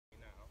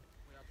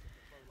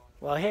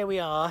Well, here we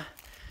are.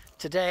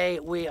 Today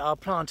we are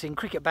planting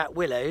cricket bat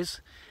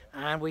willows,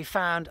 and we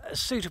found a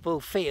suitable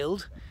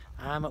field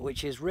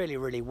which is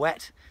really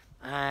wet,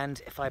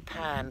 and if I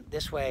pan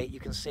this way you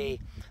can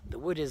see the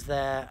wood is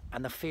there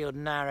and the field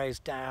narrows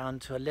down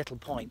to a little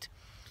point,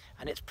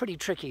 and it's pretty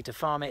tricky to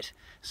farm it,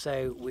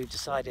 so we've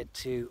decided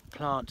to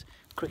plant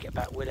cricket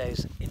bat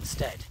willows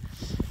instead.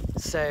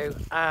 So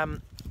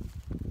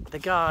the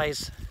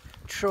guys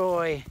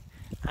Troy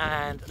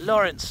and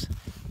Lawrence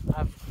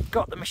have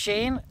got the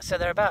machine, so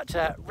they're about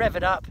to rev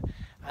it up,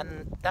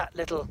 and that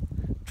little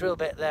drill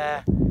bit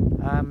there,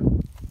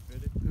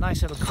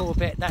 nice little core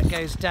bit, that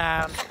goes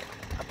down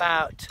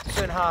about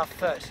 2.5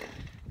 foot,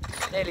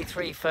 nearly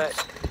 3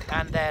 foot,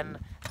 and then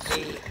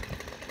the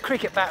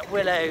cricket bat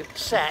willow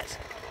set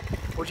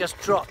will just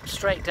drop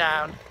straight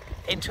down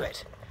into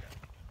it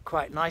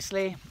quite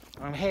nicely.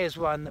 And here's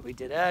one that we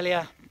did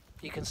earlier.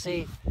 You can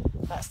see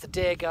that's the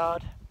deer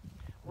guard.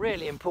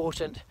 Really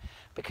important,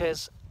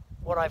 because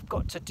what I've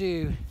got to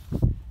do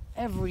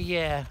every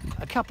year,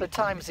 a couple of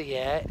times a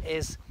year,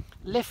 is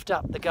lift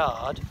up the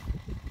guard,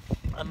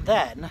 and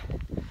then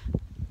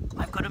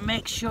I've got to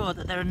make sure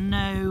that there are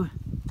no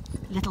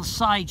little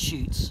side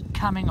shoots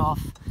coming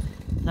off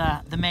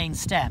the main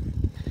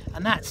stem.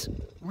 And that's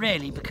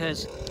really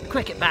because the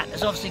cricket bat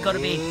has obviously got to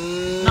be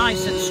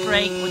nice and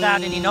straight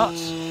without any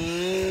knots,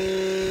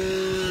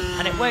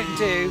 and it won't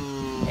do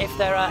if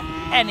there are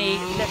any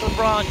little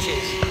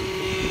branches.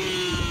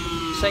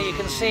 So you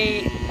can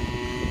see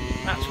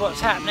that's what's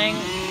happening.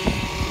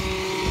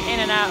 In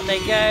and out they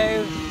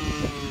go,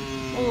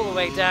 all the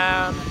way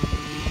down,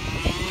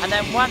 and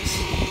then once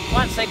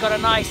they've got a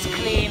nice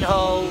clean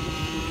hole,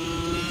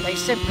 they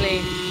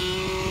simply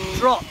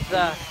drop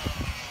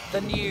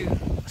the new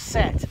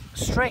set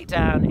straight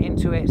down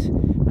into it,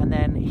 and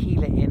then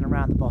heel it in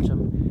around the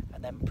bottom,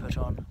 and then put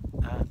on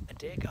a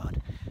deer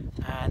guard.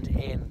 And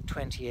in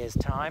 20 years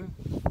time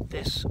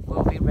this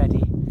will be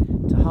ready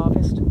to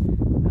harvest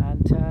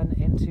and turn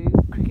into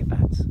cricket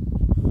bats.